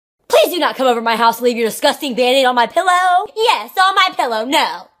Please do not come over my house and leave your disgusting Band-Aid on my pillow. Yes, on my pillow,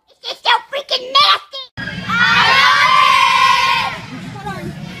 no. It's just so freaking nasty.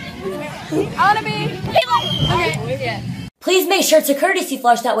 I wanna be. Okay. Yeah. Please make sure it's a courtesy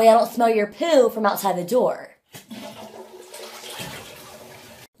flush, that way I don't smell your poo from outside the door.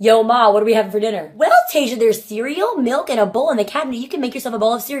 Yo, Ma, what are we having for dinner? Well, Tasia, there's cereal, milk, and a bowl in the cabinet. You can make yourself a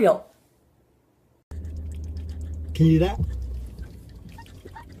bowl of cereal. Can you do that?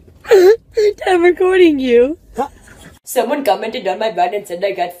 I'm recording you. Someone commented on my bed and said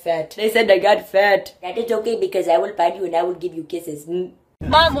I got fat. They said I got fat. That is okay because I will find you and I will give you kisses.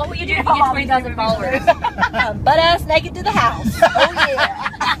 Mom, what will you do if you get 20,000 followers? Butt ass naked to the house. Oh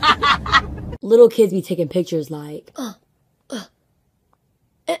yeah. Little kids be taking pictures like,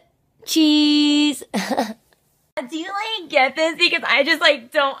 cheese. Do you like get this? Because I just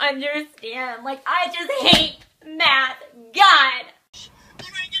like don't understand. Like I just hate math. God.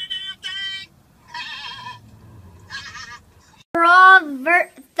 We're all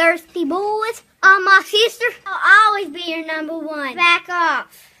thirsty boys. My sister, I'll always be your number one. Back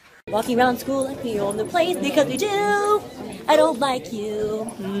off. Walking around school like we own the place because we do. I don't like you.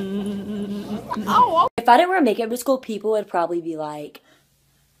 If I didn't wear makeup to school, people would probably be like,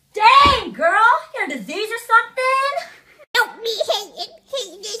 dang, girl, you got a disease or something? Don't be hating.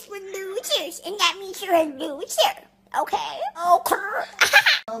 Hate is for losers, and that means you're a loser. Okay? Okay.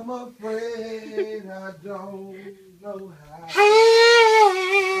 I'm afraid I don't know how.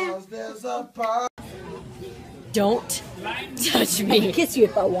 'Cause there's a part. Don't touch me. I'll kiss you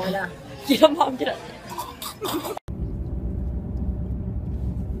if I wanna. Get up, Mom, get up.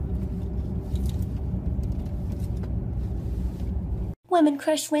 Women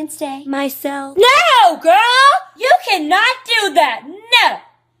Crush Wednesday. Myself. No, girl! You cannot do that! No!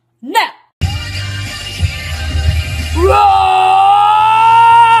 No!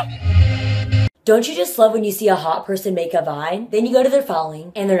 Don't you just love when you see a hot person make a vine? Then you go to their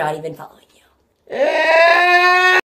following, and they're not even following you.